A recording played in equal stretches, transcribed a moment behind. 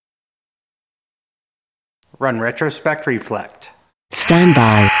Run Retrospect Reflect. Stand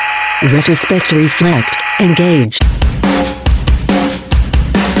by. Retrospect Reflect. Engaged.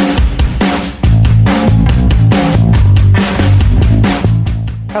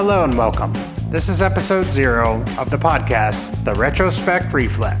 Hello and welcome. This is episode 0 of the podcast, The Retrospect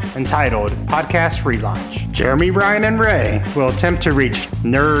Reflect, entitled Podcast Relaunch. Jeremy, Ryan, and Ray will attempt to reach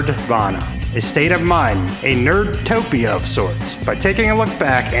Nerdvana, a state of mind, a nerdtopia of sorts, by taking a look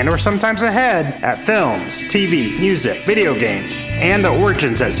back and or sometimes ahead at films, TV, music, video games, and the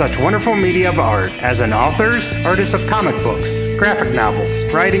origins of such wonderful media of art as in authors, artists of comic books, graphic novels,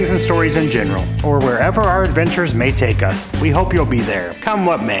 writings and stories in general, or wherever our adventures may take us. We hope you'll be there, come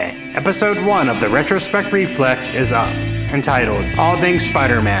what may. Episode 1 of the Retrospect Reflect is up, entitled All Things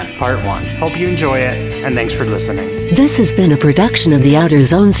Spider-Man, Part 1. Hope you enjoy it, and thanks for listening. This has been a production of the Outer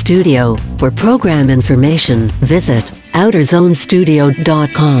Zone Studio. For program information, visit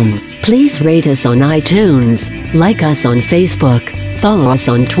outerzonestudio.com. Please rate us on iTunes, like us on Facebook, follow us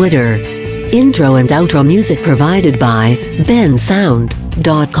on Twitter. Intro and outro music provided by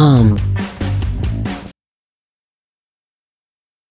bensound.com.